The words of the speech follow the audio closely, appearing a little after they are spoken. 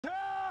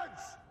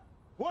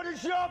What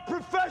is your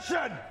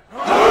profession?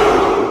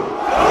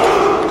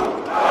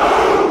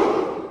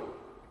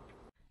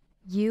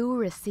 You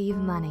receive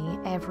money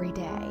every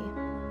day.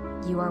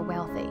 You are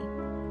wealthy.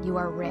 You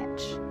are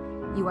rich.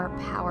 You are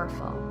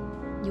powerful.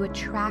 You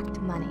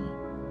attract money.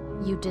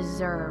 You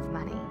deserve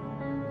money.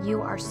 You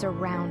are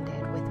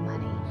surrounded with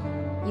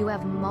money. You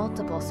have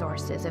multiple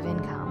sources of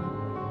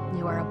income.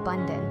 You are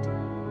abundant.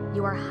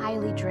 You are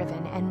highly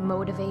driven and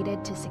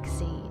motivated to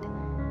succeed.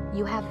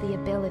 You have the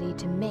ability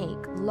to make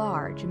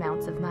large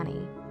amounts of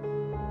money.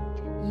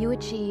 You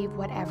achieve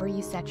whatever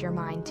you set your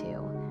mind to.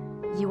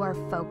 You are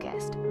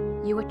focused.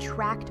 You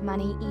attract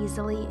money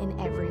easily in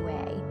every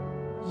way.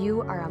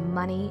 You are a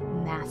money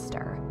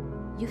master.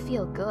 You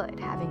feel good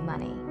having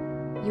money.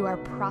 You are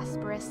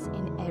prosperous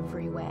in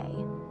every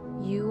way.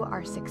 You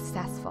are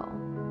successful.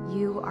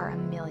 You are a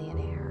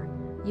millionaire.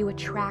 You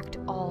attract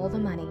all the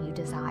money you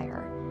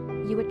desire.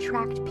 You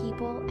attract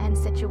people and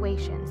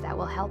situations that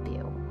will help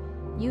you.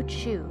 You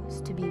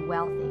choose to be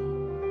wealthy.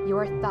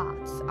 Your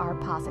thoughts are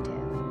positive.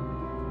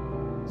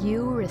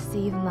 You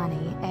receive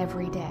money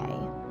every day.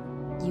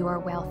 You are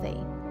wealthy.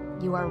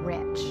 You are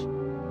rich.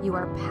 You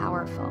are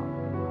powerful.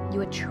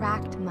 You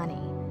attract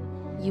money.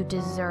 You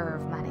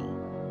deserve money.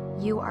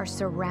 You are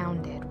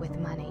surrounded with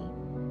money.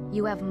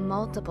 You have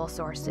multiple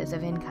sources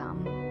of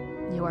income.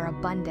 You are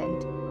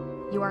abundant.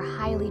 You are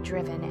highly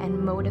driven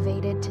and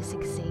motivated to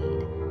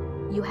succeed.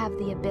 You have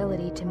the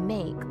ability to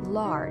make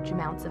large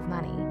amounts of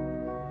money.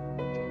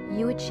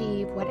 You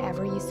achieve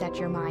whatever you set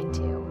your mind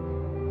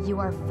to. You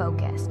are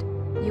focused.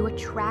 You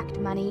attract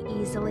money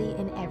easily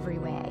in every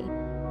way.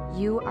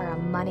 You are a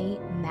money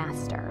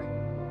master.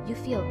 You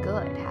feel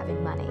good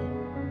having money.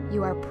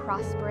 You are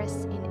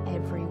prosperous in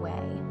every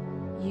way.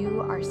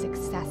 You are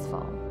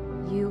successful.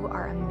 You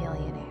are a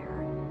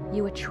millionaire.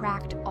 You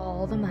attract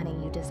all the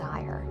money you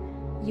desire.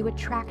 You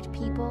attract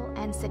people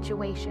and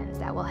situations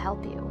that will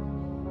help you.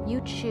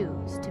 You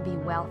choose to be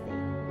wealthy.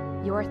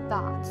 Your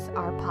thoughts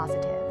are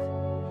positive.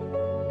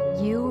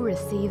 You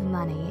receive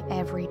money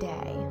every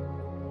day.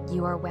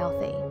 You are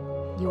wealthy.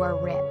 You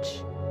are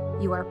rich.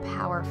 You are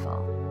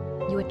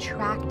powerful. You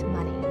attract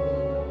money.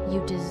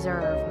 You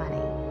deserve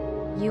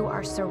money. You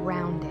are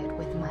surrounded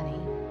with money.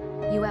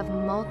 You have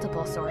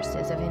multiple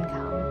sources of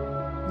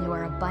income. You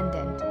are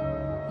abundant.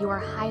 You are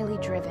highly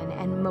driven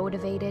and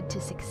motivated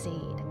to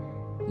succeed.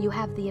 You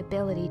have the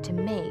ability to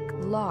make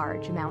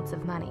large amounts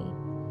of money.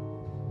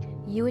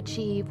 You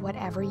achieve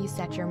whatever you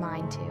set your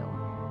mind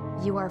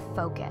to. You are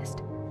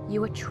focused.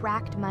 You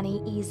attract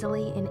money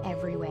easily in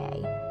every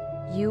way.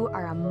 You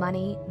are a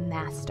money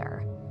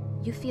master.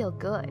 You feel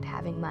good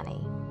having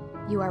money.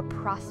 You are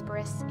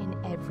prosperous in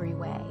every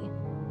way.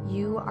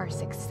 You are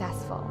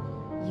successful.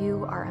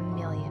 You are a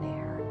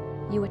millionaire.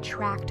 You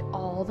attract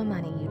all the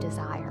money you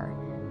desire.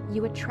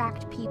 You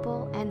attract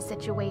people and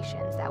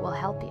situations that will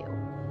help you.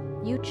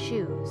 You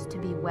choose to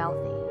be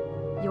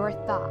wealthy. Your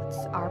thoughts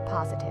are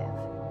positive.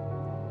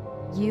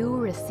 You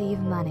receive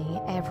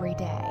money every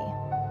day.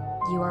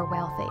 You are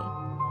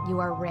wealthy. You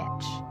are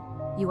rich.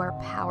 You are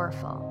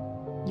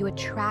powerful. You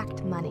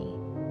attract money.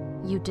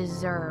 You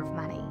deserve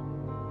money.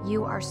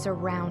 You are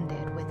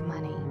surrounded with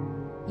money.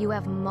 You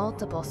have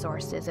multiple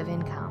sources of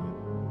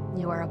income.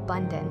 You are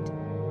abundant.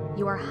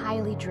 You are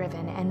highly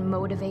driven and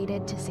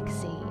motivated to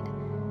succeed.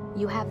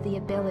 You have the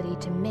ability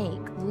to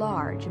make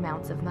large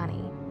amounts of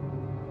money.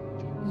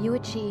 You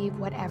achieve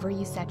whatever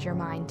you set your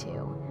mind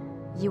to.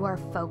 You are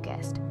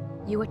focused.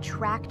 You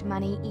attract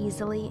money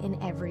easily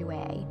in every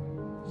way.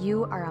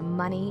 You are a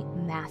money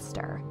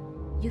master.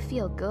 You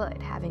feel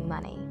good having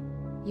money.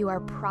 You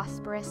are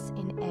prosperous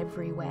in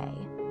every way.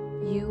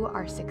 You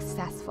are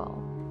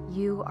successful.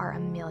 You are a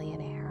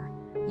millionaire.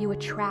 You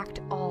attract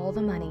all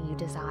the money you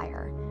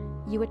desire.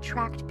 You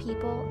attract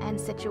people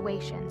and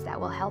situations that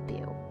will help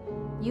you.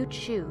 You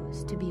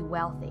choose to be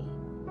wealthy.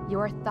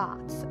 Your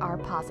thoughts are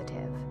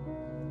positive.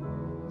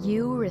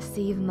 You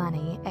receive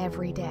money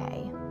every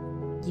day.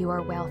 You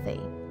are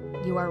wealthy.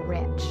 You are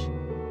rich.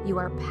 You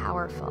are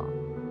powerful.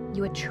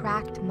 You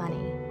attract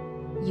money.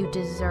 You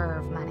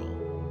deserve money.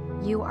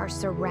 You are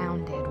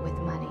surrounded with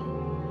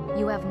money.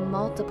 You have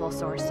multiple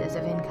sources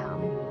of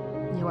income.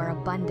 You are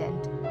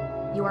abundant.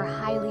 You are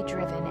highly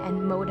driven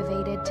and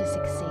motivated to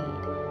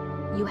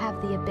succeed. You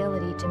have the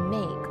ability to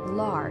make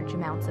large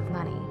amounts of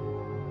money.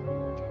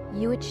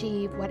 You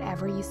achieve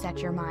whatever you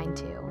set your mind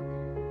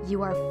to.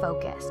 You are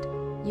focused.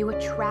 You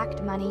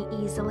attract money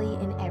easily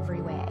in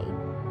every way.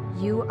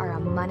 You are a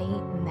money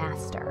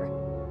master.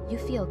 You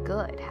feel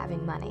good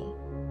having money.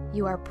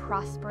 You are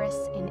prosperous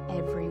in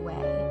every way.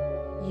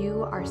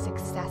 You are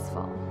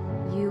successful.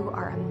 You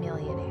are a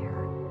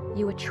millionaire.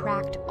 You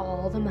attract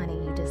all the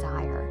money you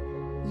desire.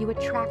 You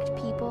attract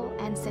people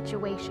and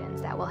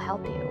situations that will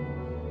help you.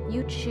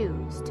 You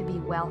choose to be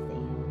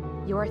wealthy.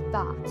 Your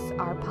thoughts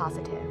are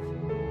positive.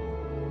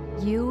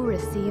 You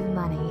receive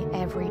money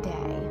every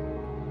day.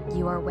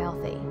 You are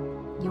wealthy.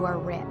 You are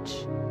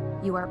rich.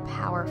 You are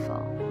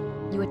powerful.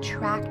 You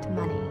attract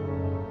money.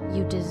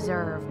 You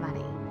deserve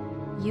money.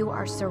 You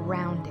are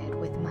surrounded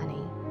with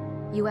money.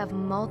 You have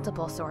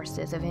multiple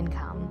sources of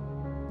income.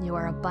 You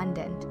are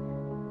abundant.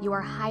 You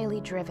are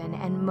highly driven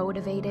and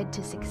motivated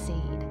to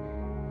succeed.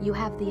 You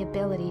have the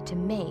ability to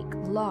make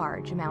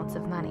large amounts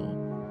of money.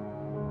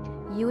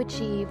 You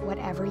achieve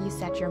whatever you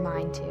set your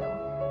mind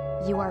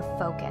to. You are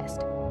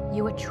focused.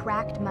 You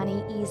attract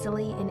money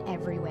easily in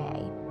every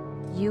way.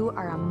 You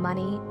are a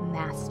money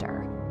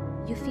master.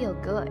 You feel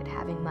good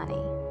having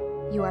money.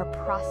 You are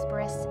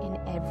prosperous in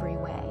every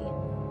way.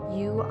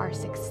 You are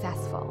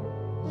successful.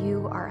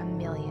 You are a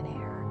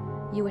millionaire.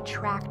 You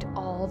attract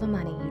all the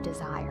money you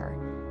desire.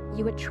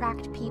 You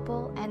attract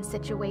people and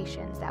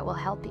situations that will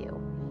help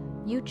you.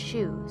 You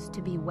choose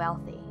to be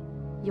wealthy.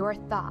 Your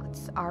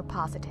thoughts are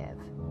positive.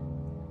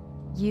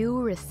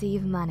 You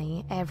receive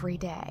money every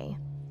day.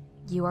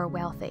 You are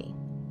wealthy.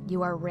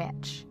 You are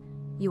rich.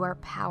 You are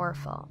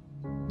powerful.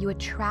 You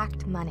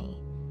attract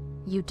money.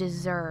 You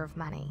deserve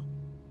money.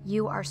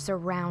 You are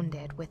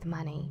surrounded with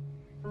money.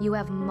 You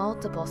have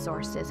multiple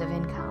sources of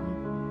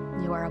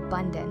income. You are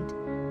abundant.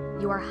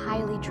 You are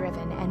highly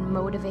driven and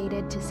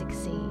motivated to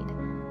succeed.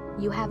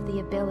 You have the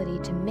ability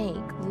to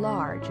make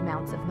large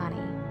amounts of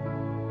money.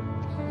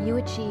 You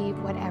achieve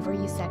whatever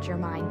you set your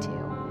mind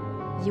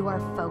to. You are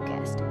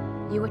focused.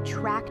 You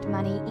attract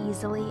money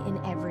easily in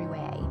every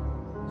way.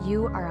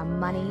 You are a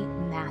money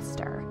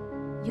master.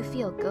 You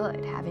feel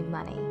good having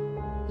money.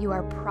 You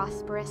are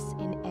prosperous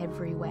in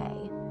every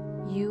way.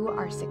 You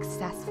are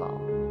successful.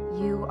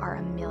 You are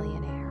a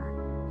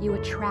millionaire. You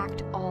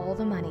attract all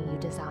the money you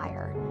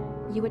desire.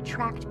 You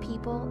attract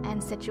people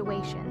and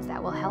situations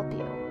that will help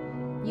you.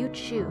 You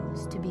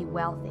choose to be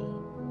wealthy.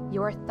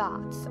 Your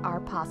thoughts are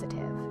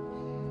positive.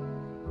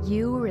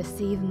 You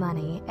receive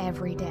money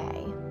every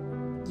day.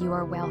 You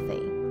are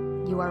wealthy.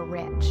 You are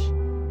rich.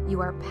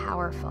 You are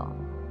powerful.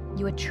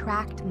 You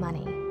attract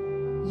money.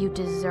 You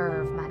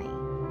deserve money.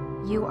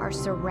 You are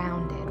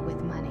surrounded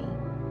with money.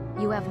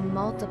 You have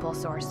multiple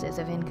sources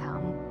of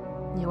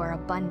income. You are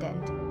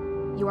abundant.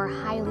 You are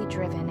highly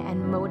driven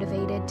and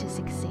motivated to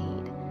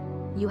succeed.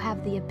 You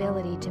have the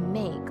ability to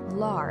make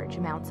large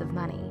amounts of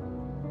money.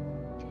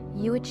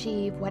 You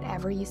achieve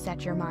whatever you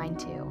set your mind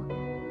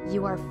to.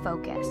 You are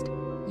focused.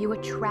 You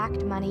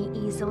attract money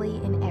easily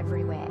in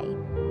every way.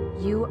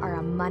 You are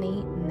a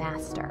money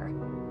master.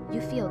 You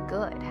feel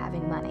good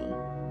having money.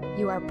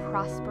 You are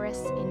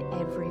prosperous in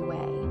every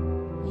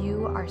way.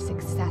 You are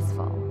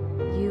successful.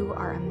 You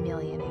are a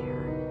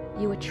millionaire.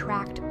 You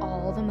attract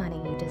all the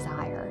money you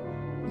desire.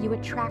 You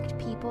attract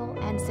people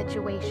and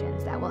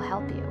situations that will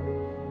help you.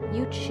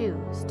 You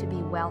choose to be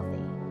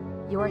wealthy.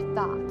 Your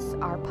thoughts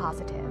are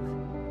positive.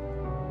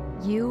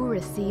 You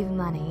receive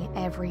money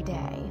every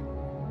day.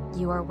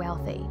 You are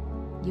wealthy.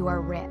 You are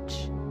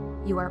rich.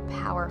 You are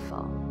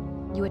powerful.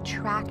 You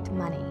attract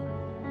money.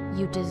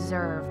 You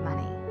deserve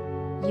money.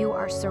 You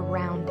are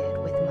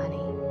surrounded with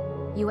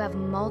money. You have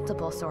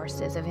multiple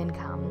sources of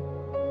income.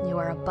 You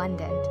are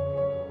abundant.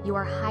 You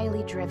are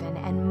highly driven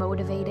and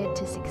motivated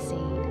to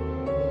succeed.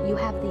 You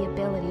have the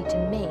ability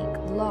to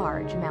make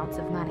large amounts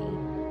of money.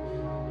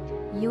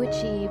 You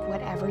achieve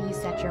whatever you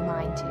set your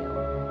mind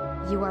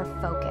to. You are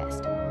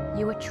focused.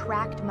 You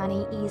attract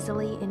money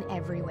easily in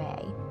every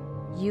way.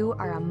 You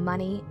are a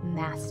money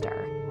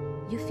master.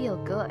 You feel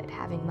good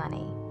having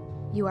money.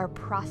 You are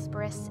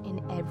prosperous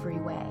in every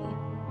way.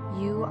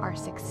 You are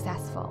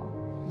successful.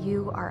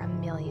 You are a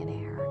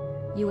millionaire.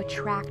 You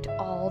attract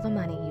all the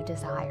money you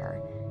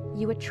desire.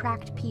 You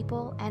attract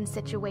people and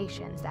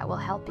situations that will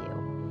help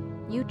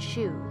you. You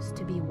choose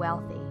to be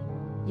wealthy.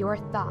 Your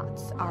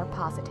thoughts are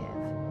positive.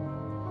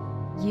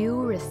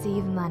 You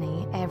receive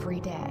money every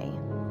day.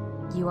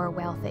 You are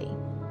wealthy.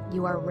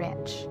 You are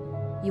rich.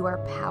 You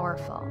are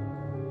powerful.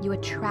 You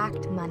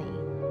attract money.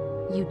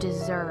 You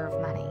deserve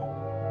money.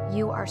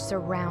 You are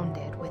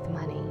surrounded with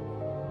money.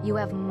 You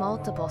have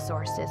multiple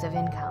sources of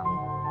income.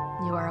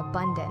 You are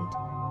abundant.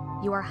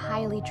 You are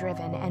highly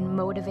driven and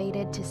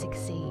motivated to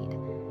succeed.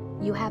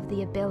 You have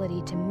the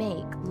ability to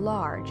make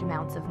large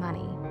amounts of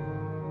money.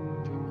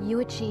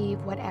 You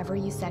achieve whatever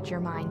you set your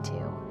mind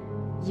to.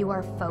 You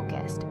are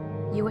focused.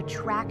 You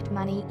attract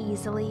money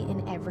easily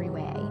in every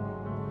way.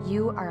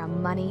 You are a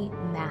money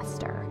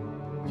master.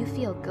 You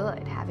feel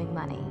good having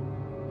money.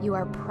 You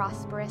are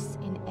prosperous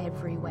in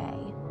every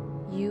way.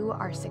 You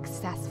are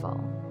successful.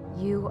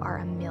 You are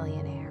a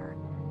millionaire.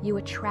 You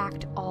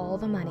attract all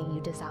the money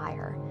you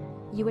desire.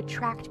 You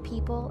attract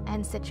people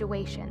and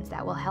situations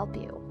that will help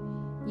you.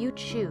 You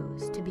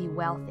choose to be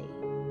wealthy.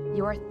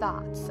 Your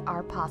thoughts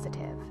are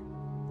positive.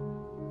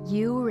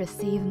 You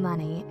receive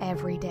money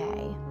every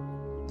day.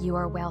 You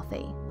are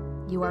wealthy.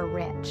 You are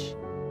rich.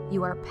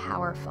 You are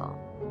powerful.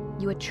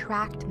 You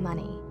attract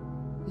money.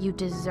 You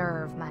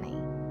deserve money.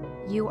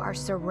 You are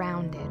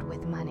surrounded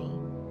with money.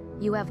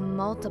 You have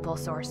multiple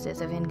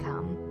sources of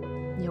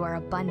income. You are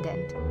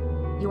abundant.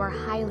 You are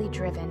highly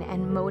driven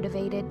and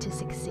motivated to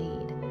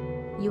succeed.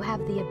 You have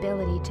the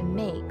ability to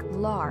make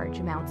large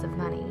amounts of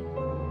money.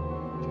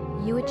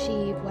 You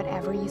achieve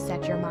whatever you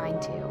set your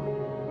mind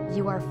to.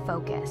 You are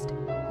focused.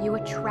 You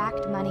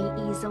attract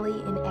money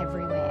easily in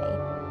every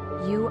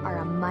way. You are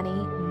a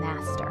money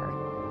master.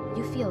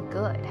 You feel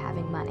good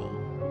having money.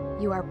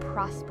 You are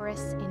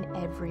prosperous in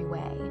every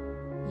way.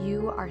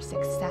 You are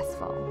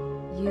successful.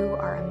 You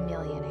are a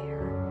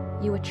millionaire.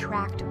 You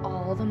attract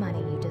all the money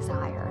you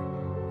desire.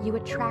 You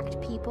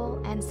attract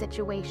people and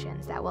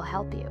situations that will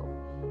help you.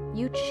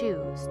 You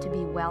choose to be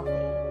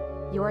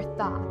wealthy. Your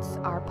thoughts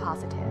are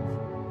positive.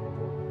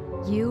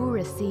 You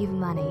receive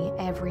money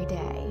every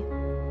day.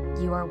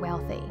 You are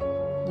wealthy.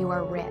 You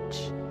are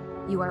rich.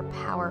 You are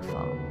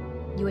powerful.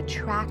 You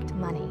attract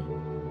money.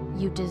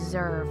 You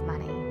deserve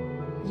money.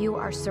 You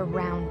are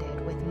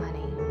surrounded with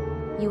money.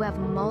 You have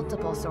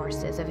multiple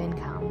sources of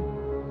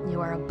income.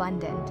 You are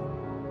abundant.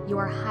 You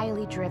are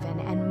highly driven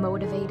and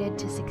motivated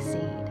to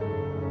succeed.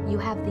 You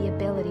have the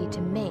ability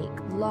to make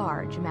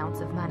large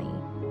amounts of money.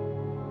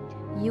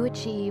 You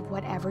achieve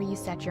whatever you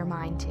set your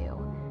mind to.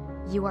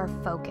 You are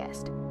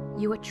focused.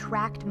 You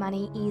attract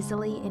money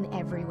easily in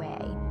every way.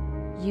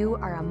 You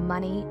are a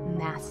money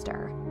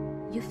master.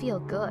 You feel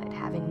good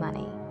having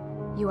money.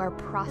 You are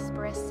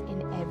prosperous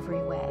in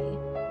every way.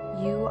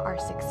 You are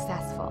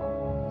successful.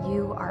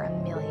 You are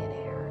a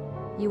millionaire.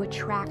 You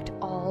attract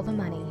all the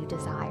money you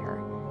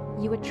desire.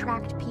 You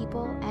attract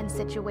people and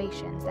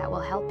situations that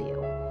will help you.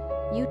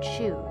 You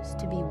choose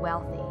to be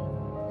wealthy.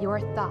 Your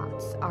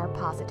thoughts are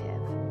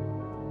positive.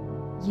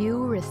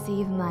 You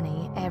receive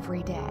money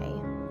every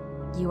day.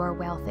 You are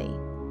wealthy.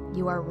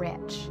 You are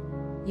rich.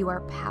 You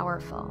are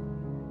powerful.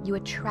 You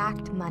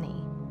attract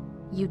money.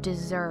 You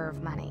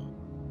deserve money.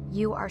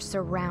 You are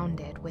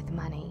surrounded with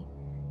money.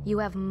 You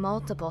have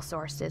multiple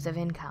sources of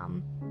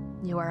income.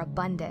 You are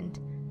abundant.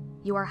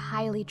 You are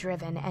highly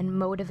driven and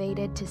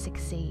motivated to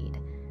succeed.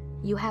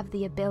 You have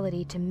the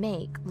ability to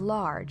make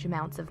large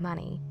amounts of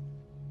money.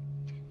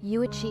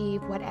 You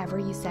achieve whatever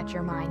you set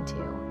your mind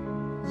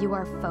to. You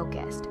are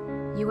focused.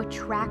 You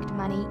attract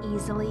money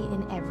easily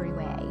in every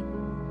way.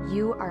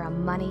 You are a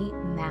money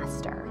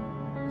master.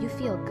 You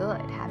feel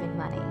good having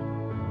money.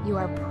 You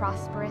are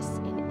prosperous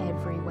in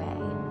every way.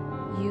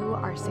 You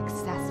are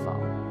successful.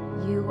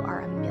 You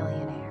are a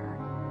millionaire.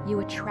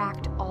 You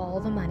attract all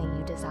the money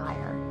you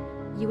desire.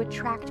 You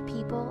attract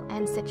people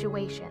and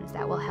situations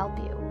that will help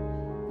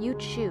you. You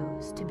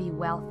choose to be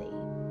wealthy.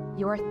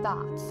 Your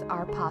thoughts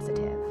are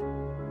positive.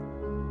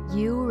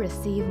 You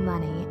receive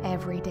money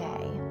every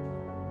day.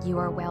 You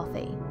are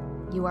wealthy.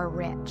 You are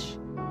rich.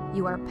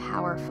 You are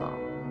powerful.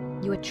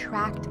 You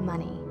attract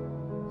money.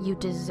 You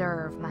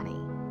deserve money.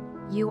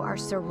 You are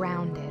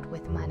surrounded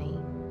with money.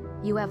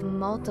 You have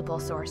multiple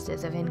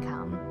sources of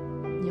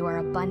income. You are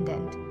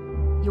abundant.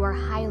 You are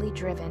highly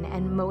driven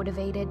and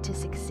motivated to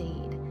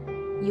succeed.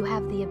 You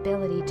have the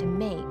ability to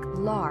make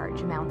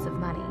large amounts of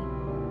money.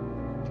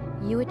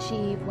 You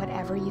achieve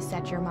whatever you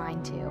set your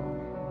mind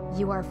to.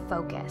 You are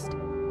focused.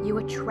 You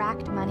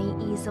attract money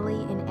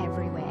easily in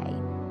every way.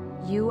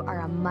 You are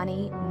a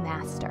money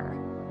master.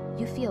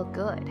 You feel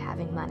good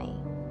having money.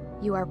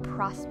 You are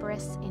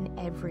prosperous in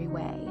every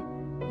way.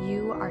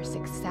 You are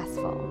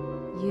successful.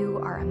 You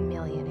are a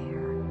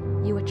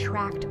millionaire. You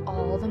attract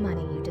all the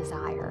money you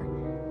desire.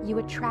 You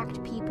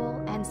attract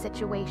people and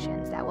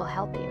situations that will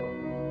help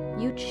you.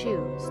 You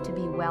choose to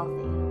be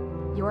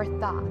wealthy. Your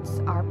thoughts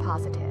are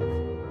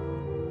positive.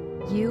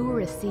 You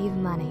receive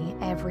money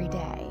every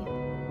day.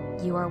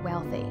 You are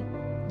wealthy.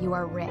 You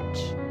are rich.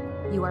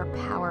 You are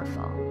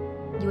powerful.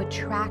 You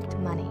attract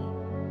money.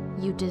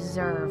 You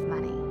deserve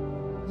money.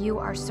 You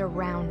are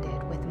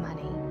surrounded with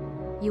money.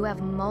 You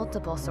have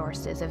multiple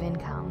sources of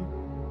income.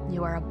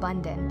 You are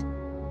abundant.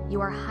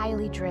 You are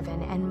highly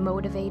driven and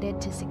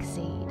motivated to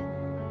succeed.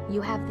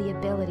 You have the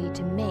ability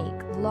to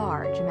make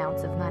large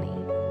amounts of money.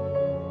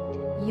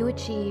 You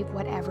achieve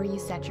whatever you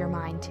set your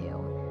mind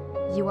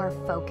to. You are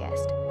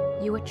focused.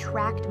 You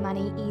attract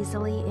money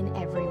easily in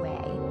every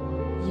way.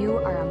 You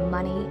are a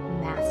money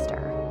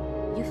master.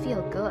 You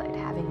feel good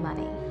having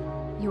money.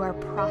 You are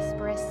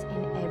prosperous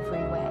in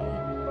every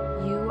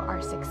way. You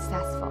are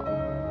successful.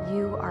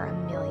 You are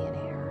a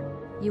millionaire.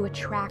 You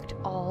attract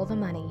all the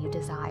money you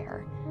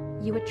desire.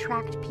 You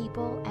attract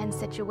people and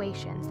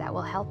situations that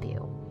will help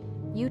you.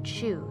 You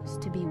choose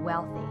to be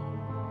wealthy.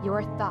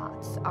 Your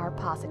thoughts are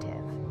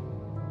positive.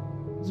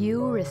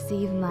 You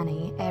receive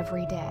money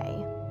every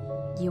day.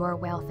 You are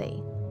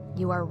wealthy.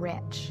 You are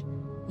rich.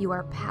 You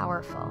are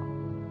powerful.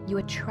 You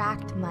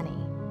attract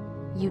money.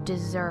 You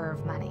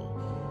deserve money.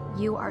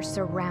 You are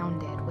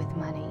surrounded with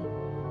money.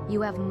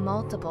 You have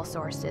multiple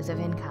sources of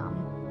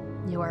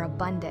income. You are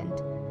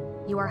abundant.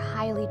 You are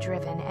highly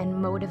driven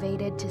and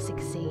motivated to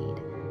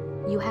succeed.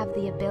 You have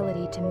the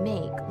ability to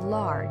make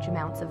large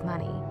amounts of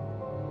money.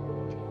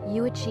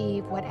 You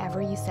achieve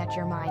whatever you set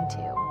your mind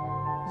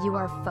to. You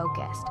are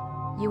focused.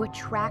 You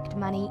attract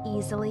money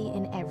easily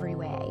in every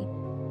way.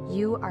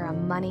 You are a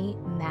money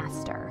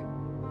master.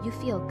 You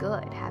feel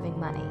good having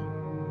money.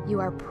 You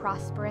are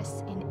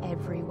prosperous in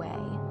every way.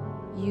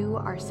 You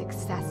are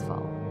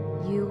successful.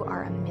 You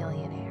are a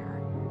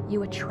millionaire.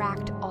 You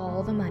attract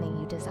all the money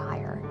you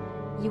desire.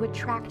 You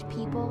attract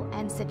people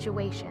and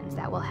situations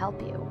that will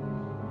help you.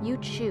 You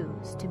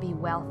choose to be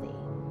wealthy.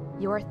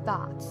 Your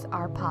thoughts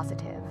are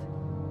positive.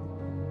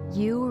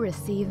 You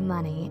receive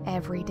money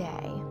every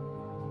day.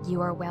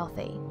 You are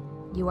wealthy.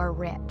 You are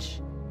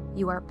rich.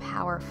 You are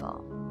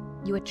powerful.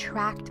 You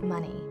attract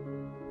money.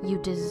 You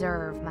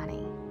deserve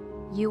money.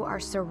 You are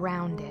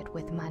surrounded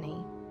with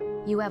money.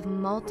 You have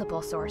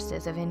multiple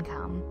sources of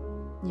income.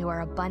 You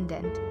are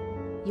abundant.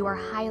 You are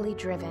highly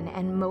driven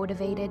and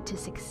motivated to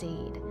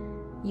succeed.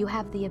 You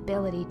have the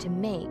ability to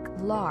make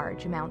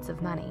large amounts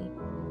of money.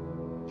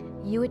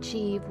 You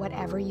achieve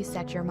whatever you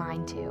set your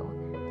mind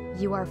to.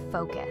 You are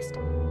focused.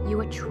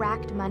 You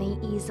attract money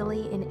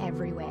easily in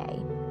every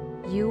way.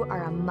 You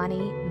are a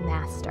money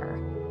master.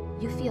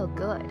 You feel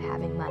good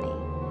having money.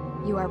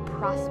 You are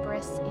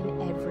prosperous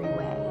in every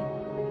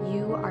way.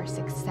 You are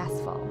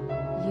successful.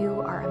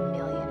 You are a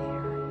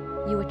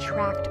millionaire. You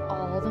attract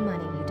all the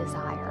money you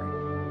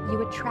desire.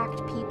 You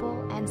attract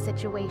people and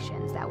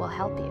situations that will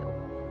help you.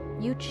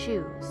 You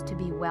choose to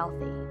be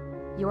wealthy.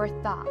 Your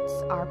thoughts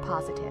are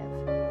positive.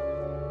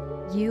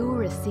 You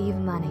receive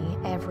money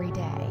every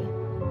day.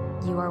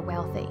 You are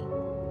wealthy.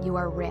 You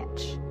are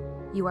rich.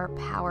 You are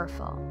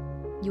powerful.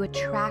 You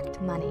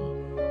attract money.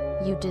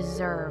 You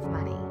deserve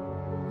money.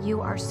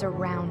 You are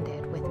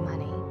surrounded with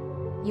money.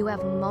 You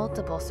have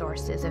multiple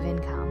sources of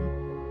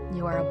income.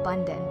 You are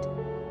abundant.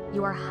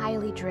 You are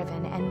highly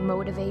driven and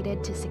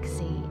motivated to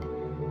succeed.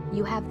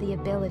 You have the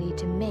ability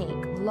to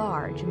make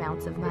large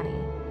amounts of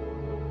money.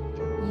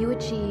 You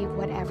achieve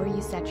whatever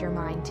you set your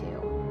mind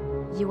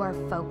to. You are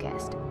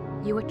focused.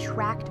 You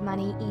attract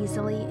money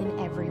easily in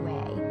every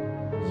way.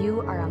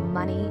 You are a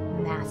money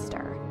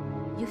master.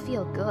 You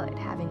feel good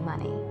having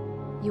money.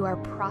 You are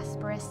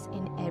prosperous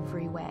in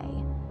every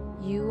way.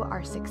 You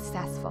are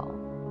successful.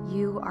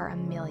 You are a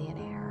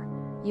millionaire.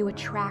 You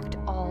attract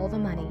all the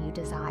money you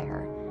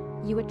desire.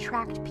 You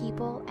attract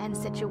people and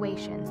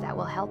situations that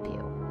will help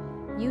you.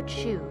 You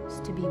choose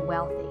to be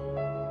wealthy.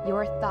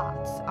 Your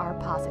thoughts are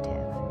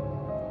positive.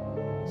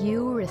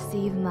 You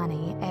receive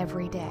money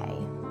every day.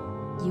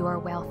 You are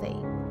wealthy.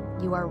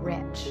 You are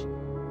rich.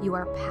 You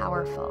are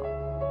powerful.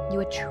 You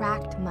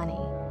attract money.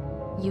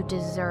 You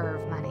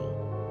deserve money.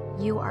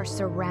 You are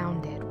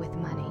surrounded with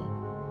money.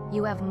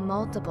 You have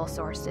multiple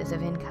sources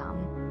of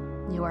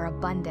income. You are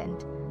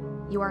abundant.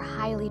 You are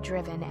highly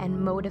driven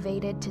and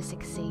motivated to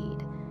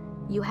succeed.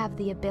 You have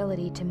the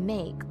ability to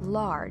make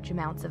large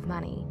amounts of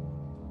money.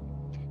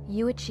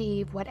 You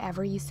achieve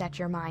whatever you set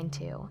your mind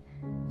to.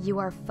 You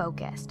are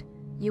focused.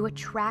 You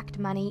attract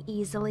money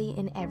easily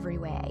in every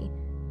way.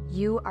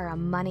 You are a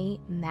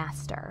money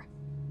master.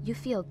 You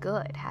feel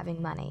good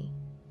having money.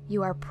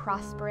 You are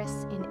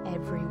prosperous in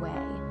every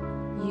way.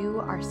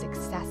 You are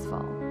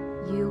successful.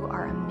 You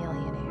are a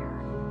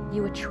millionaire.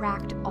 You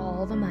attract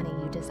all the money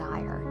you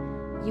desire.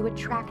 You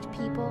attract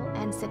people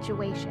and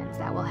situations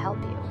that will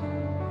help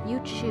you.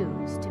 You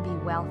choose to be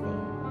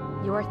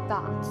wealthy. Your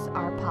thoughts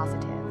are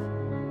positive.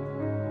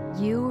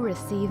 You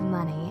receive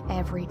money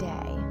every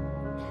day.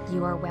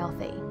 You are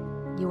wealthy.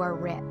 You are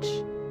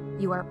rich.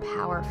 You are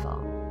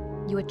powerful.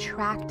 You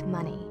attract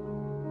money.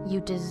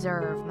 You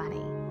deserve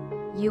money.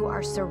 You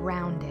are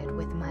surrounded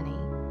with money.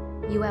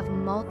 You have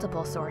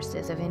multiple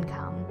sources of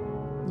income.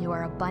 You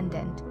are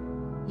abundant.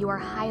 You are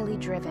highly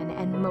driven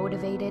and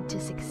motivated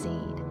to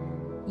succeed.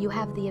 You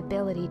have the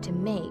ability to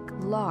make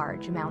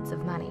large amounts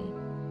of money.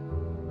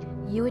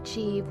 You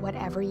achieve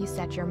whatever you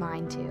set your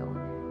mind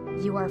to.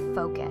 You are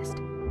focused.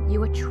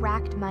 You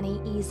attract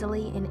money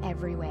easily in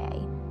every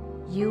way.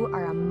 You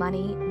are a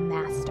money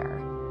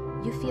master.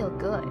 You feel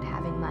good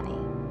having money.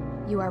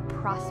 You are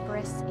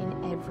prosperous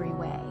in every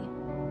way.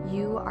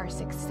 You are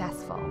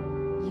successful.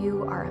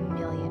 You are a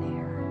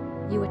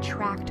millionaire. You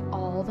attract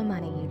all the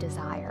money you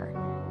desire.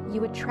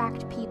 You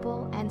attract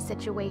people and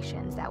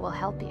situations that will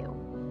help you.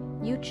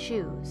 You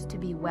choose to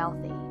be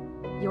wealthy.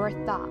 Your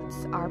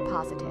thoughts are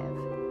positive.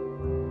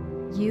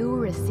 You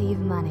receive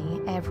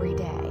money every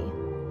day.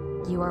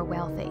 You are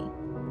wealthy.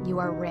 You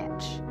are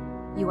rich.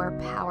 You are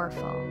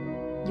powerful.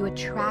 You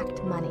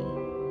attract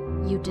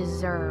money. You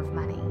deserve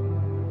money.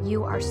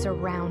 You are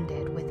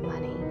surrounded with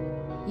money.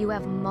 You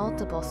have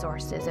multiple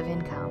sources of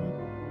income.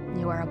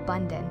 You are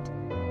abundant.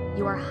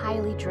 You are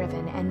highly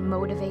driven and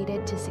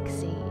motivated to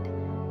succeed.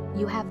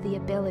 You have the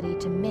ability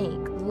to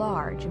make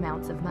large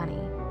amounts of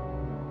money.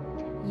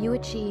 You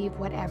achieve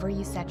whatever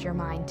you set your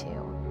mind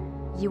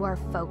to. You are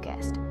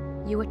focused.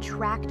 You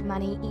attract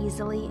money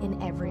easily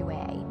in every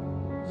way.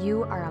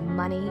 You are a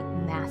money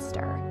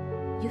master.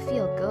 You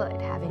feel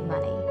good having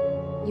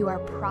money. You are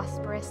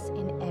prosperous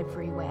in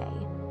every way.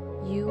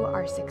 You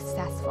are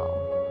successful.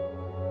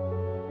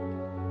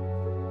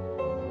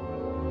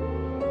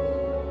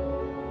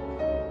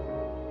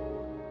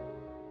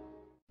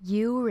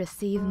 You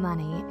receive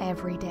money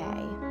every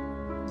day.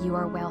 You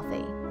are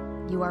wealthy.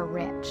 You are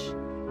rich.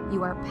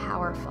 You are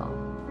powerful.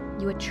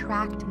 You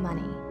attract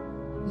money.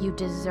 You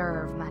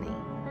deserve money.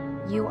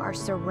 You are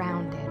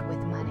surrounded with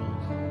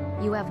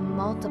money. You have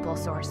multiple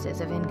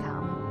sources of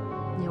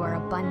income. You are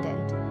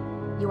abundant.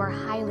 You are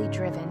highly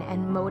driven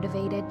and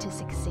motivated to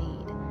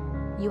succeed.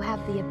 You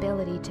have the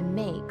ability to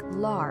make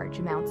large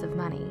amounts of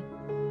money.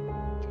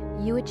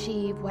 You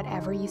achieve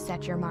whatever you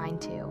set your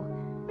mind to.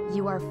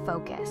 You are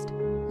focused.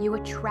 You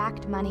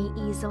attract money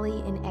easily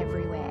in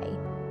every way.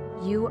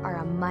 You are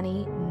a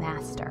money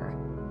master.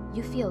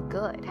 You feel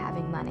good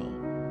having money.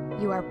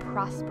 You are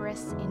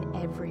prosperous in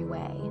every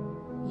way.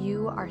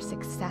 You are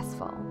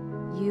successful.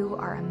 You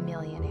are a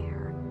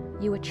millionaire.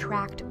 You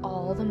attract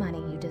all the money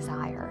you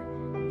desire.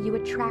 You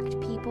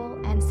attract people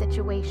and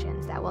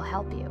situations that will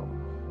help you.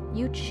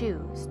 You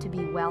choose to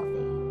be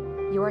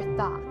wealthy. Your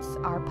thoughts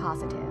are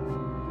positive.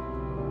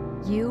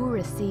 You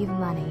receive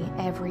money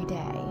every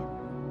day.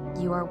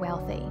 You are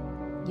wealthy.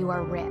 You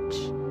are rich.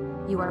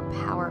 You are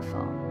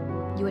powerful.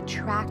 You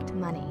attract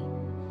money.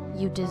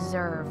 You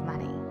deserve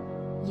money.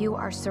 You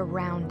are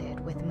surrounded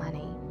with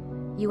money.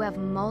 You have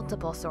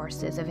multiple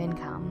sources of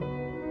income.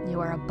 You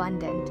are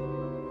abundant.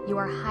 You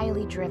are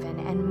highly driven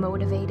and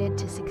motivated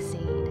to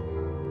succeed.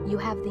 You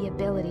have the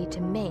ability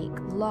to make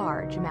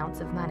large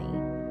amounts of money.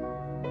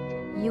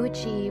 You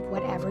achieve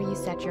whatever you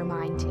set your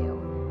mind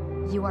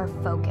to. You are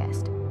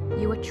focused.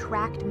 You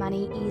attract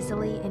money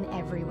easily in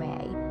every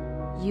way.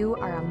 You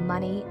are a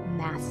money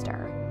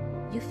master.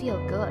 You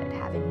feel good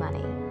having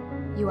money.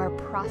 You are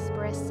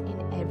prosperous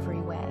in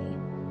every way.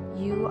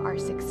 You are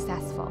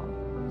successful.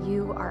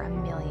 You are a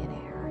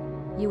millionaire.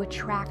 You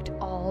attract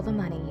all the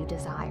money you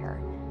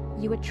desire.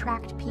 You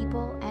attract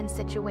people and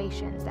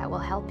situations that will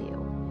help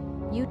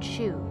you. You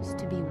choose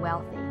to be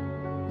wealthy.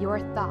 Your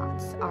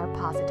thoughts are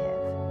positive.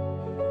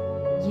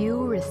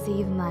 You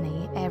receive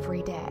money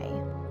every day.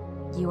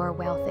 You are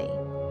wealthy.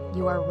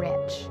 You are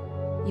rich.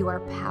 You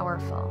are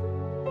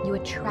powerful. You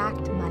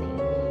attract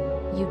money.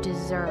 You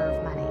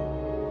deserve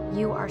money.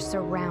 You are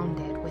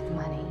surrounded with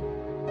money.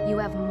 You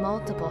have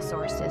multiple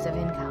sources of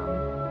income.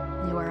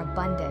 You are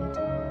abundant.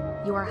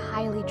 You are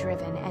highly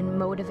driven and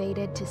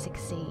motivated to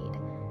succeed.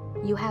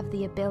 You have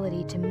the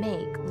ability to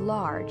make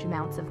large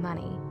amounts of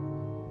money.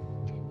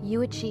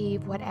 You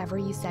achieve whatever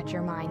you set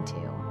your mind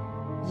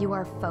to. You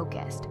are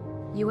focused.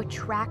 You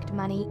attract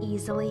money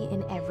easily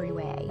in every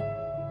way.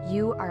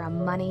 You are a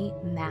money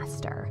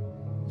master.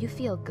 You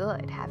feel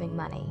good having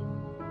money.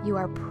 You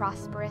are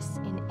prosperous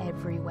in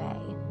every way.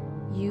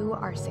 You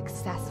are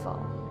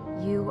successful.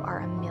 You are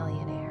a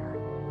millionaire.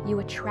 You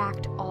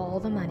attract all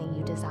the money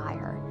you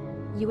desire.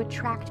 You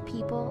attract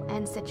people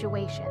and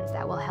situations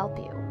that will help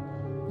you.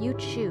 You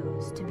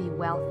choose to be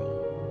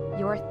wealthy.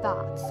 Your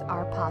thoughts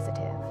are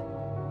positive.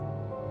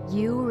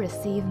 You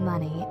receive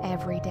money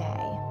every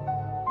day.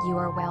 You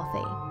are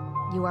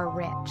wealthy. You are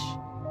rich.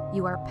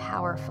 You are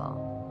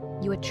powerful.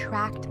 You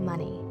attract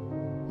money.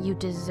 You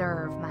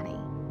deserve money.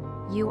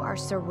 You are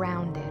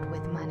surrounded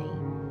with money.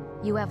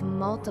 You have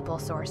multiple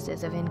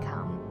sources of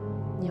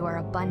income. You are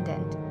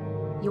abundant.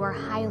 You are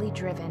highly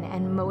driven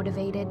and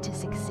motivated to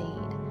succeed.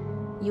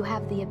 You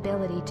have the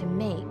ability to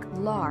make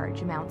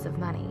large amounts of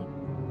money.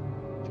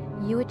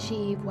 You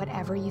achieve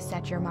whatever you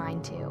set your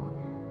mind to.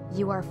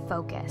 You are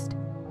focused.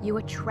 You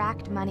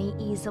attract money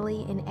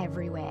easily in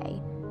every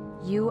way.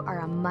 You are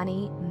a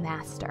money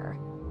master.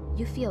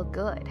 You feel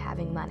good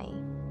having money.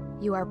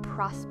 You are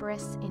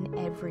prosperous in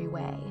every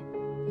way.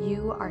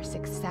 You are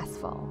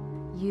successful.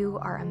 You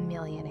are a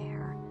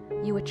millionaire.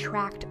 You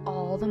attract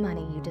all the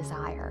money you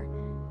desire.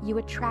 You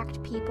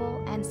attract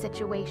people and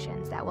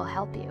situations that will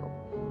help you.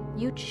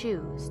 You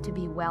choose to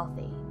be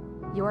wealthy.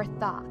 Your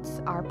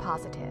thoughts are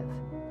positive.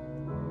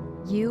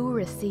 You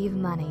receive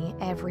money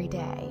every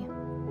day.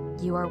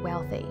 You are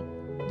wealthy.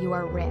 You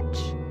are rich.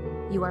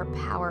 You are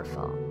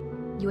powerful.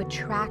 You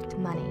attract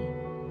money.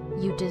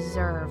 You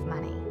deserve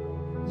money.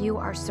 You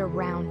are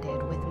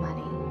surrounded with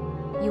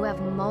money. You have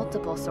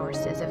multiple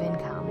sources of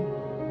income.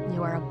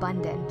 You are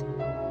abundant.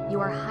 You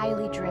are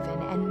highly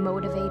driven and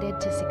motivated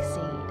to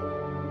succeed.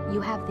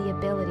 You have the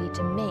ability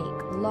to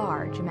make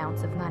large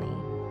amounts of money.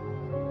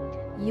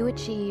 You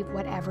achieve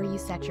whatever you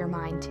set your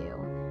mind to.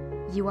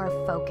 You are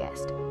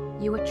focused.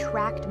 You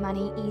attract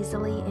money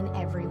easily in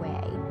every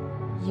way.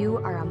 You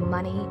are a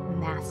money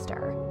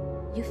master.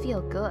 You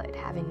feel good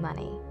having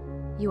money.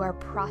 You are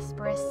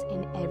prosperous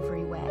in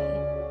every way.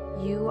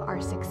 You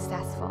are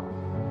successful.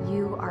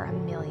 You are a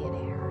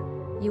millionaire.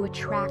 You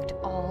attract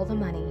all the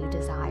money you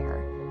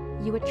desire.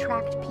 You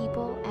attract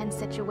people and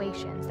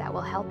situations that will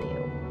help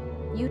you.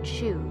 You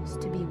choose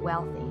to be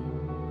wealthy.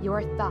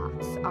 Your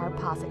thoughts are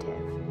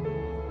positive.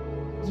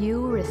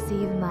 You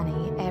receive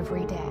money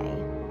every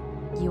day.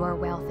 You are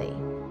wealthy.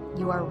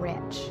 You are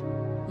rich.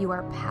 You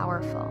are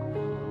powerful.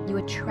 You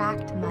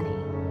attract money.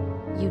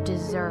 You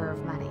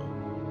deserve money.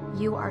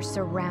 You are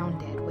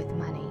surrounded with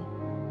money.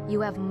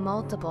 You have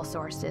multiple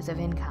sources of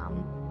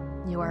income.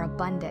 You are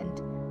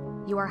abundant.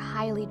 You are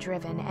highly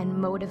driven and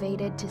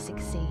motivated to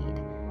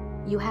succeed.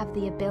 You have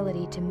the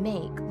ability to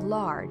make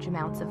large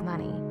amounts of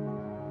money.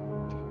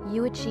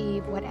 You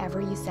achieve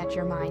whatever you set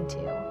your mind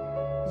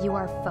to. You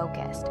are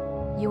focused.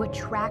 You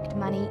attract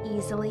money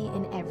easily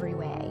in every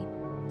way.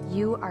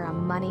 You are a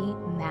money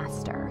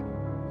master.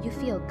 You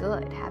feel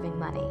good having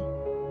money.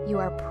 You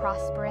are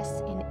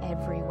prosperous in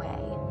every way.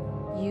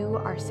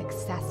 You are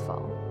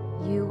successful.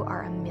 You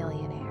are a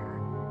millionaire.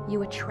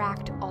 You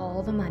attract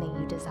all the money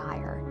you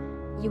desire.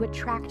 You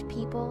attract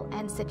people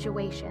and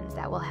situations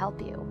that will help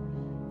you.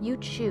 You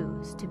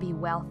choose to be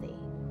wealthy.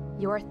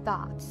 Your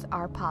thoughts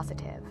are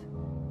positive.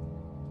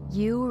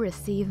 You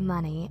receive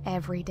money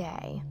every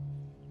day.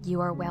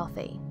 You are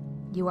wealthy.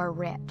 You are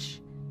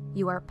rich.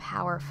 You are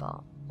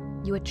powerful.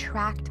 You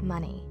attract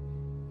money.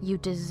 You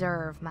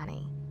deserve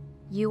money.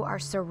 You are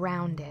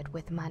surrounded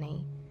with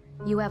money.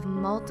 You have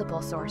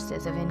multiple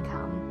sources of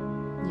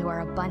income. You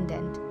are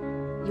abundant.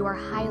 You are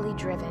highly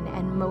driven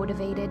and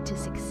motivated to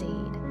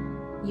succeed.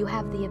 You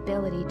have the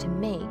ability to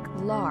make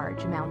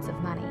large amounts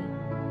of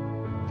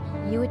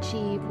money. You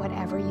achieve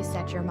whatever you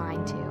set your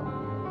mind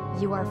to.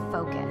 You are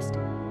focused.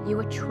 You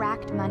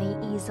attract money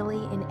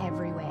easily in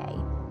every way.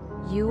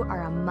 You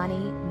are a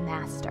money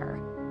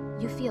master.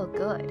 You feel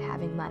good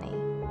having money.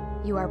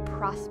 You are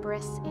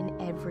prosperous in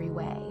every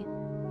way.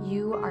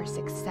 You are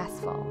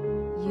successful.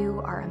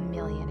 You are a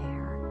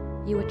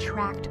millionaire. You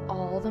attract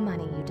all the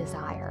money you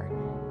desire.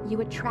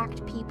 You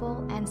attract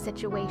people and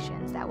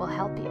situations that will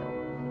help you.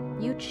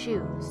 You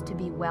choose to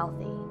be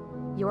wealthy.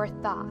 Your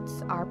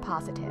thoughts are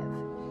positive.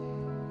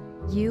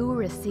 You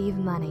receive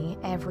money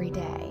every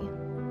day.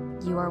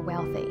 You are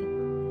wealthy.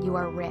 You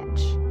are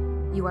rich.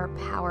 You are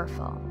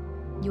powerful.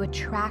 You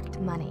attract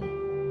money.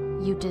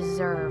 You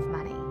deserve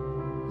money.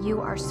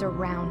 You are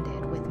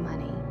surrounded with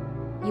money.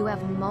 You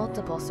have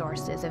multiple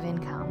sources of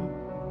income.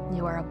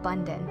 You are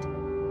abundant.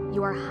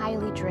 You are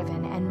highly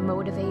driven and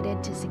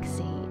motivated to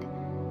succeed.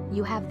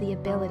 You have the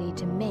ability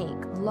to make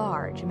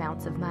large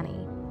amounts of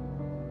money.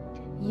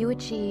 You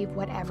achieve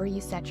whatever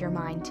you set your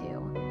mind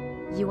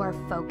to. You are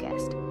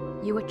focused.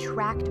 You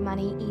attract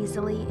money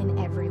easily in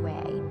every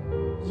way.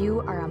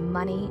 You are a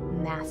money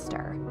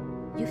master.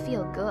 You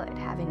feel good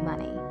having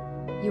money.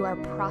 You are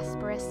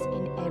prosperous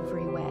in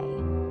every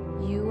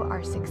way. You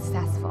are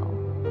successful.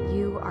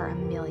 You are a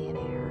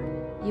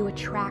millionaire. You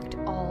attract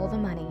all the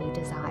money you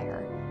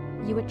desire.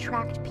 You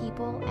attract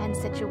people and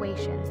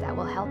situations that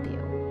will help you.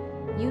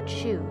 You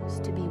choose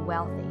to be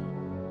wealthy.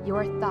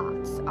 Your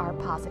thoughts are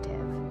positive.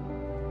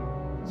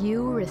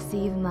 You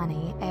receive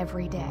money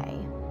every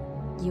day.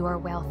 You are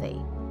wealthy.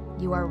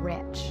 You are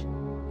rich.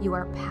 You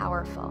are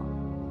powerful.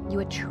 You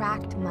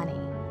attract money.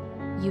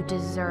 You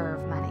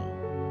deserve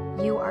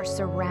money. You are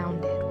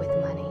surrounded with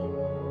money.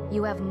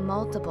 You have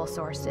multiple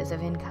sources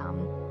of income.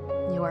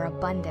 You are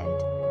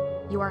abundant.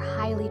 You are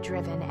highly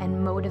driven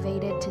and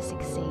motivated to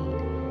succeed.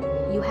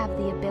 You have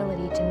the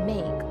ability to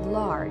make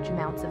large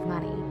amounts of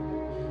money.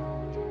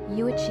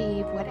 You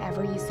achieve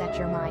whatever you set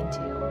your mind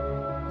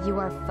to. You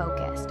are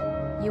focused.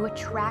 You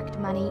attract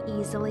money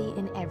easily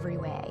in every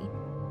way.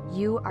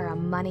 You are a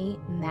money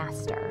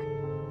master.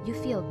 You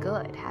feel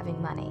good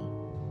having money.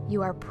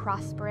 You are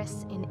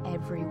prosperous in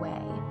every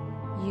way.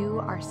 You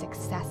are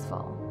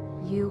successful.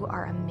 You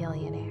are a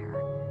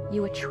millionaire.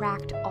 You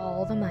attract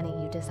all the money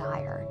you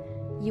desire.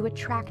 You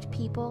attract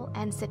people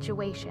and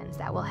situations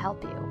that will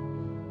help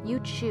you. You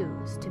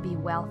choose to be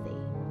wealthy.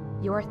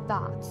 Your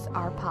thoughts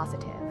are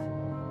positive.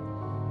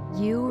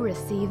 You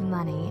receive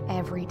money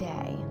every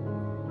day.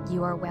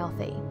 You are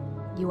wealthy.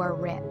 You are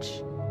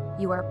rich.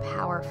 You are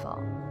powerful.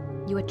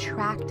 You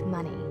attract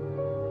money.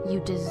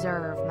 You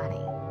deserve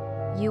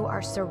money. You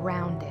are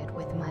surrounded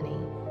with money.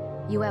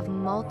 You have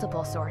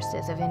multiple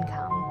sources of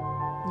income.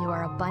 You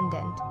are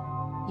abundant.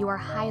 You are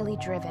highly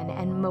driven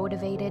and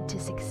motivated to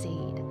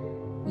succeed.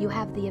 You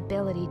have the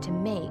ability to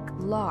make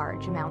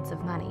large amounts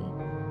of money.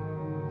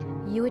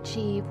 You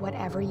achieve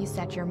whatever you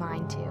set your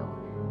mind to.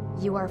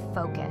 You are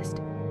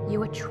focused.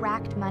 You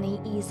attract money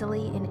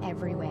easily in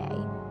every way.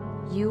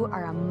 You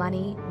are a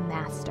money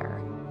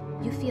master.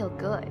 You feel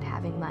good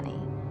having money.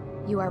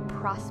 You are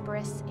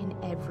prosperous in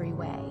every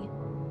way.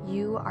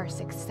 You are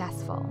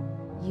successful.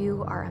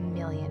 You are a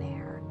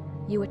millionaire.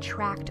 You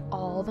attract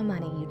all the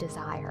money you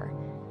desire.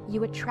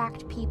 You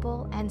attract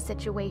people and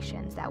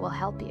situations that will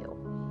help you.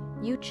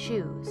 You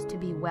choose to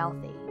be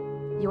wealthy.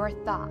 Your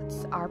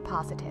thoughts are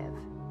positive.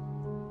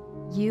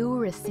 You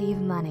receive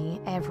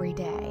money every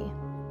day.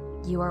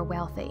 You are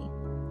wealthy.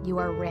 You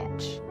are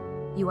rich.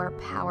 You are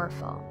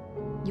powerful.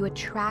 You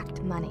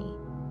attract money.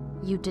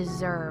 You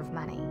deserve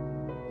money.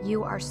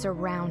 You are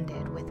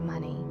surrounded with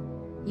money.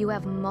 You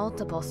have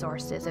multiple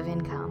sources of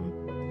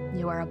income.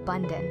 You are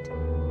abundant.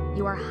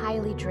 You are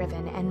highly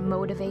driven and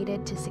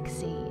motivated to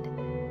succeed.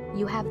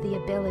 You have the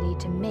ability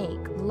to make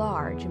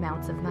large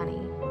amounts of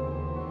money.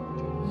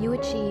 You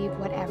achieve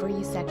whatever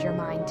you set your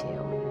mind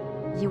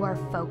to. You are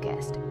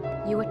focused.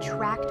 You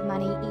attract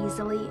money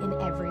easily in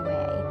every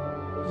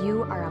way.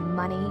 You are a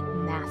money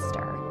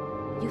master.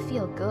 You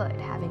feel good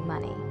having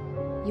money.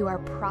 You are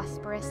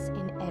prosperous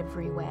in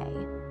every way.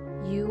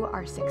 You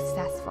are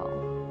successful.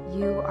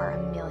 You are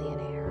a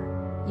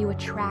millionaire. You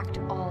attract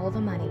all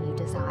the money you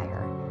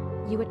desire.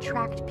 You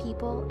attract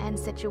people and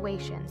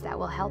situations that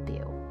will help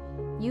you.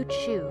 You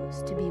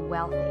choose to be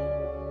wealthy.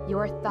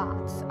 Your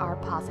thoughts are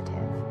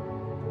positive.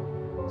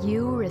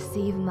 You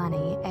receive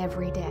money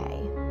every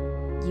day.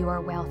 You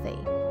are wealthy.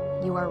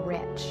 You are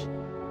rich.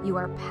 You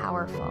are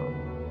powerful.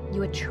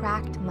 You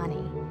attract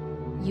money.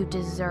 You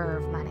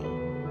deserve money.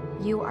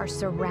 You are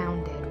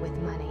surrounded with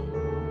money.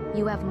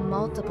 You have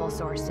multiple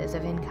sources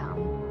of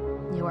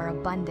income. You are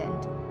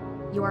abundant.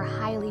 You are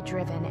highly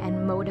driven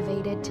and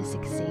motivated to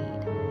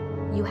succeed.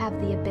 You have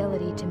the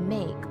ability to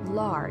make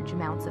large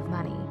amounts of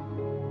money.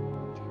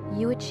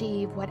 You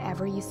achieve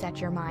whatever you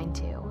set your mind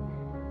to.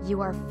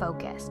 You are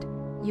focused.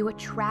 You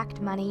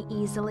attract money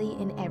easily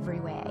in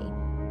every way.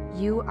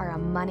 You are a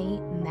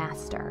money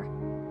master.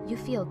 You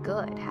feel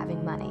good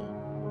having money.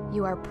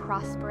 You are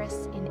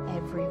prosperous in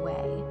every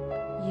way.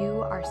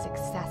 You are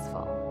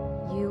successful.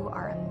 You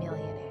are a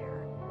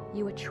millionaire.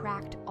 You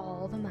attract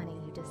all the money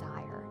you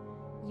desire.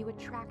 You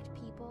attract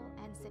people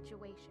and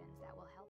situations.